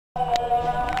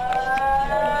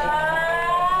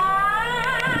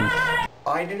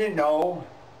didn't know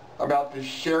about the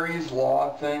Sharia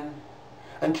law thing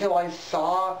until I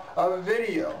saw a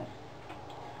video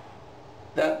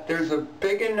that there's a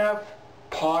big enough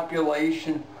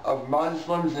population of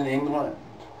Muslims in England.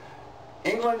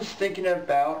 England's thinking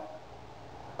about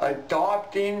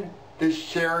adopting the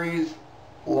Sharia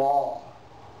law.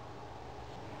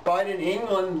 But in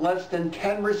England, less than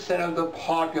 10% of the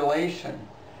population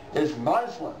is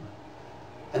Muslim.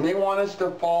 And they want us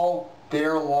to follow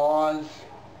their laws.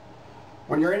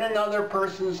 When you're in another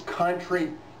person's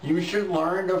country, you should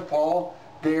learn to follow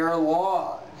their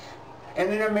laws.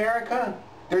 And in America,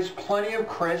 there's plenty of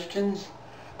Christians,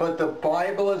 but the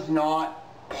Bible is not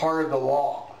part of the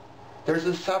law. There's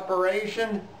a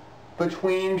separation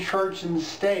between church and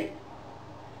state.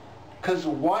 Because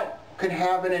what could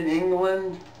happen in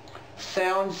England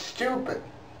sounds stupid.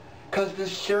 Because the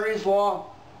Sharia law,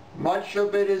 much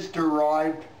of it is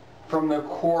derived from the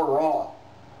Quran,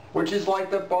 which is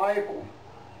like the Bible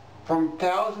from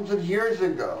thousands of years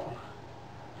ago.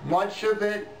 Much of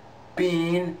it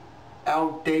being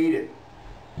outdated.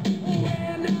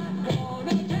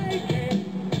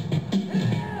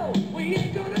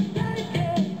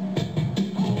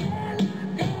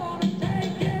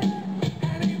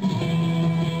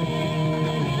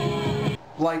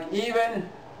 Like, even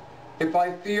if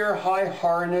I fear high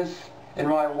hardness in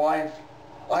my wife,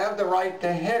 I have the right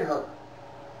to hit her.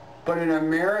 But in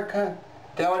America,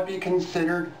 that would be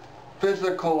considered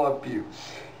physical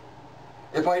abuse.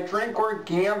 If I drink or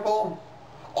gamble,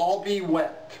 I'll be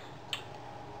whipped.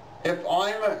 If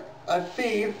I'm a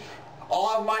thief,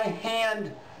 I'll have my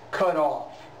hand cut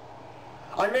off.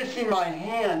 I'm missing my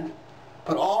hand,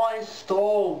 but all I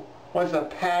stole was a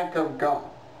pack of gum.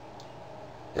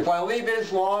 If I leave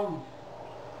Islam,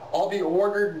 I'll be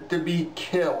ordered to be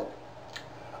killed.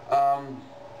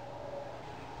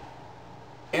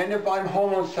 And if I'm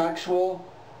homosexual,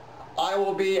 I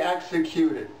will be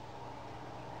executed.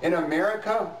 In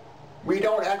America, we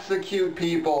don't execute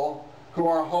people who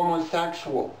are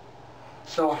homosexual.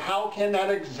 So how can that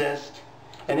exist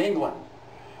in England?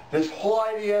 This whole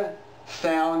idea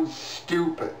sounds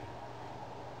stupid.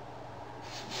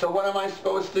 So what am I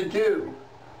supposed to do?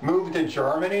 Move to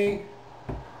Germany?